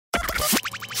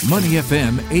Money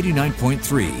FM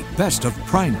 89.3, best of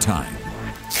prime time.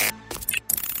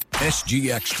 SG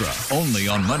Extra, only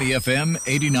on Money FM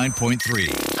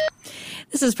 89.3.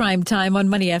 This is Prime Time on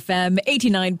Money FM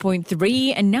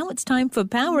 89.3, and now it's time for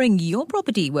Powering Your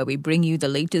Property, where we bring you the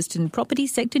latest in property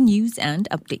sector news and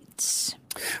updates.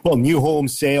 Well, new home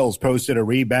sales posted a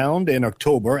rebound in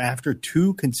October after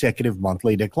 2 consecutive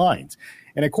monthly declines.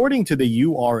 And according to the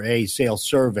URA sales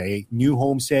survey, new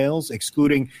home sales,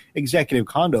 excluding executive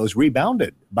condos,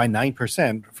 rebounded by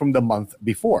 9% from the month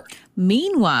before.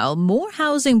 Meanwhile, more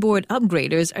housing board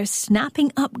upgraders are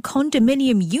snapping up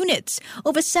condominium units.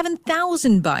 Over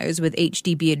 7,000 buyers with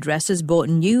HDB addresses bought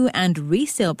new and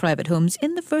resale private homes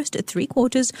in the first 3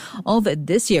 quarters of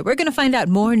this year. We're going to find out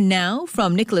more now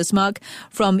from Nicholas Mark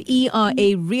from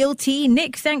ERA Realty.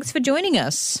 Nick, thanks for joining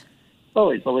us. Oh,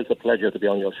 it's always a pleasure to be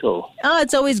on your show.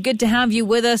 It's always good to have you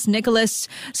with us, Nicholas.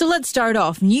 So let's start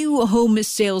off. New home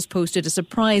sales posted a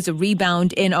surprise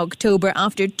rebound in October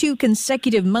after 2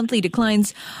 consecutive monthly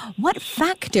declines. What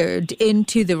factored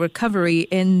into the recovery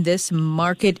in this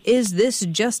market? Is this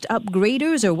just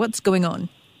upgraders or what's going on?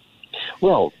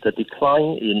 Well, the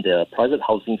decline in the private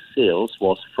housing sales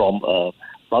was from a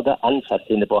rather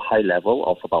unsustainable high level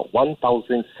of about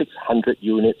 1,600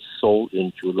 units sold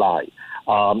in July.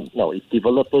 If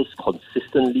developers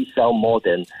consistently sell more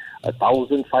than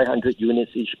 1,500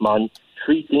 units each month,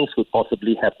 3 things could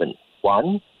possibly happen.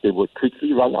 1, they would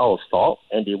quickly run out of stock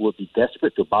and they would be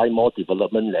desperate to buy more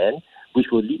development land, which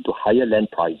will lead to higher land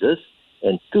prices.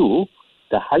 And 2,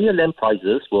 the higher land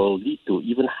prices will lead to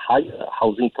even higher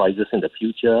housing prices in the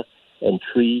future. And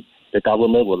 3, the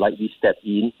government will likely step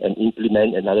in and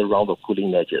implement another round of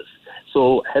cooling measures.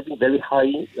 So having very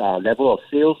high level of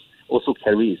sales also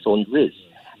carry its own risk.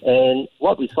 And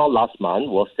what we saw last month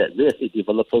was that real estate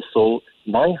developers sold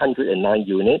 909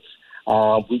 units,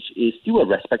 which is still a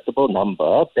respectable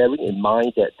number, bearing in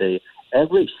mind that the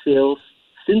average sales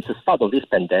since the start of this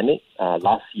pandemic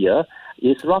last year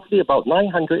is roughly about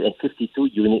 952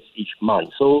 units each month.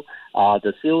 So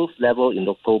the sales level in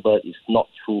October is not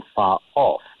too far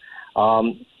off.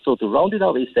 So to round it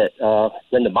out is that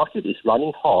when the market is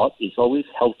running hot, it's always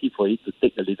healthy for it to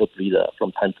take a little breather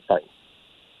from time to time.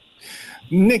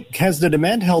 Nick, has the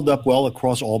demand held up well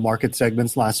across all market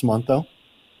segments last month, though?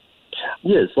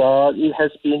 Yes, it has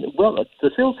been,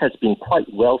 the sales has been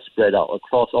quite well spread out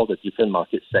across all the different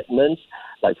market segments.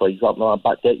 Like, for example,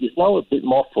 but there is now a bit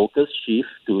more focus shift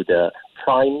to the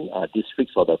prime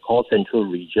districts or the core central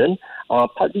region,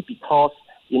 partly because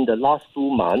in the last 2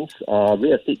 months,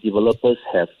 real estate developers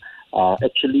have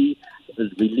actually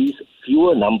released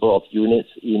fewer number of units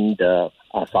in the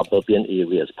suburban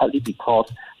areas, partly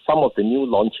because some of the new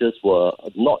launches were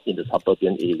not in the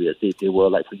suburban areas. They were,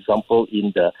 like, for example,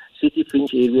 in the city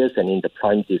fringe areas and in the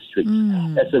prime districts.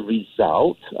 As a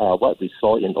result, what we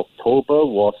saw in October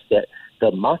was that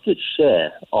the market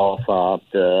share of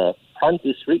the prime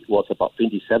district was about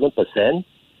 27%.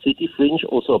 City fringe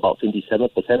also about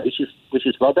 27%, which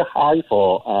is rather high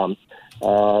for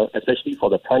especially for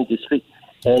the prime district.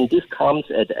 And this comes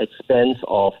at the expense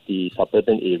of the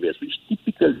suburban areas, which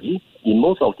typically, in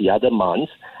most of the other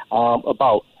months,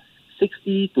 about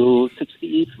 60 to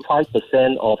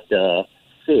 65% of the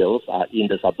sales are in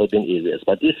the suburban areas.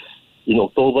 But this, in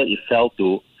October, it fell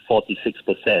to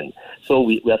 46%. So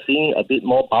we are seeing a bit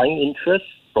more buying interest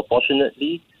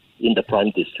proportionately in the prime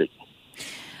district.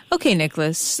 Okay,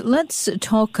 Nicholas, let's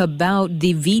talk about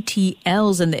the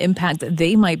VTLs and the impact that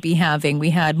they might be having. We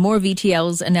had more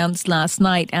VTLs announced last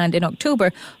night, and in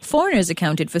October, foreigners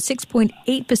accounted for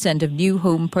 6.8% of new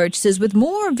home purchases, with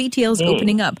more VTLs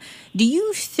opening up. Do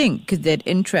you think that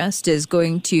interest is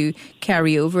going to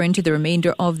carry over into the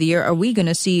remainder of the year? Are we going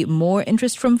to see more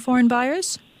interest from foreign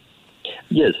buyers?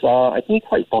 Yes, I think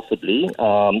quite possibly.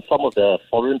 Some of the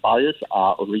foreign buyers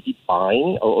are already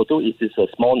buying, although it is a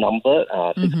small number,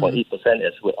 6.8%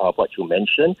 as what you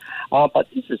mentioned. But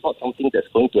this is not something that's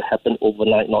going to happen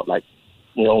overnight, not like,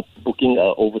 booking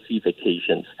overseas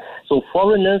vacations. So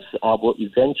foreigners will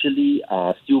eventually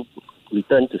still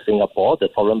return to Singapore, the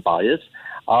foreign buyers,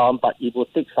 but it will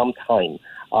take some time.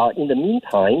 In the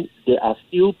meantime, they are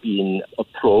still being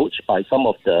approached by some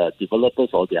of the developers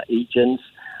or their agents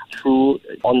through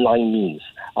online means.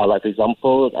 Like, for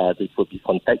example, they could be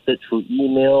contacted through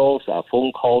emails,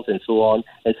 phone calls, and so on.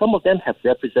 And some of them have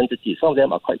representatives. Some of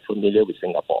them are quite familiar with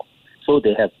Singapore. So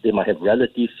they might have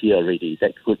relatives here already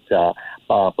that could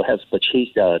perhaps purchase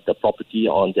the property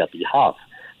on their behalf.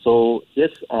 So yes,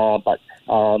 but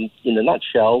in a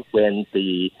nutshell, when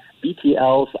the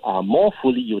BTLs are more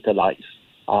fully utilized,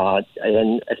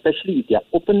 and especially if they are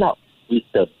opened up with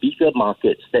the bigger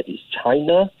markets, that is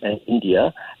China and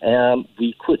India,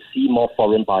 we could see more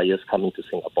foreign buyers coming to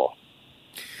Singapore.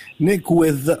 Nick,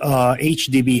 with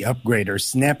HDB upgraders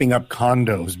snapping up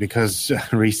condos because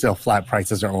resale flat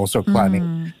prices are also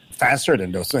climbing faster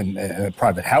than those in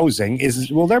private housing,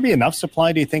 will there be enough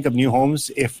supply, do you think, of new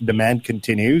homes if demand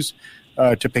continues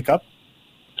to pick up?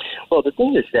 Well, the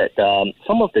thing is that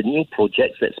some of the new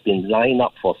projects that's been lined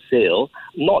up for sale,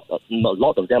 not a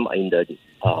lot of them are in the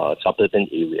suburban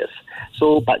areas.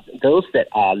 So, but those that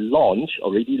are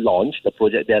already launched, the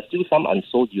project, there are still some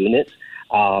unsold units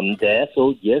there.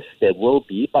 So, yes, there will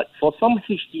be. But for some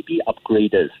HDB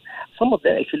upgraders, some of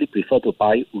them actually prefer to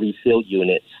buy resale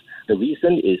units. The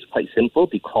reason is quite simple,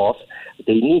 because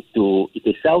they need to, if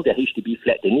they sell their HDB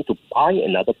flat, they need to buy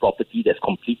another property that's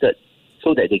completed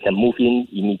so that they can move in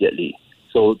immediately.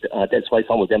 So that's why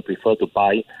some of them prefer to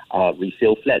buy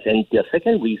resale flats. And the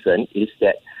second reason is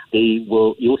that they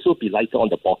will also be lighter on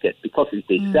the pocket, because if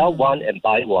they sell one and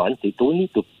buy one, they don't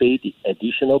need to pay the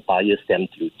additional buyer's stamp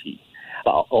duty.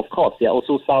 But of course, there are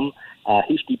also some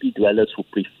HDB dwellers who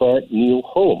prefer new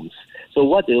homes. So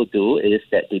what they'll do is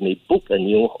that they may book a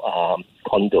new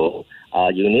condo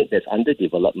unit that's under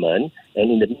development,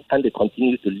 and in the meantime, they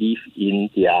continue to live in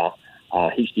their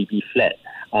HDB flat.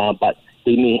 But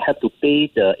they may have to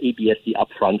pay the ABSD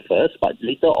upfront first, but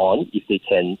later on, if they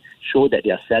can show that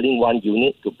they are selling one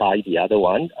unit to buy the other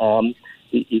one,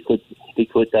 they could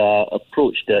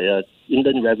approach the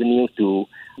Inland Revenue to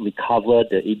recover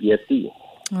the ABSD.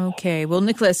 Okay. Well,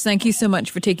 Nicholas, thank you so much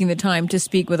for taking the time to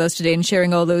speak with us today and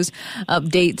sharing all those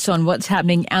updates on what's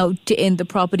happening out in the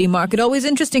property market. Always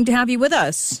interesting to have you with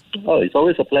us. Oh, it's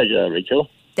always a pleasure, Rachel.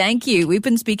 Thank you. We've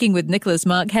been speaking with Nicholas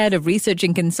Mak, Head of Research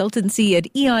and Consultancy at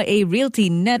EIA Realty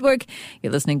Network.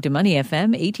 You're listening to Money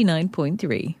FM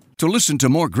 89.3. To listen to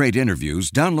more great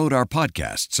interviews, download our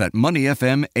podcasts at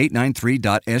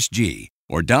moneyfm893.sg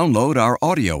or download our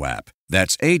audio app.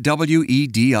 That's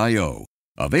AWEDIO.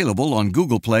 Available on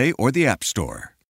Google Play or the App Store.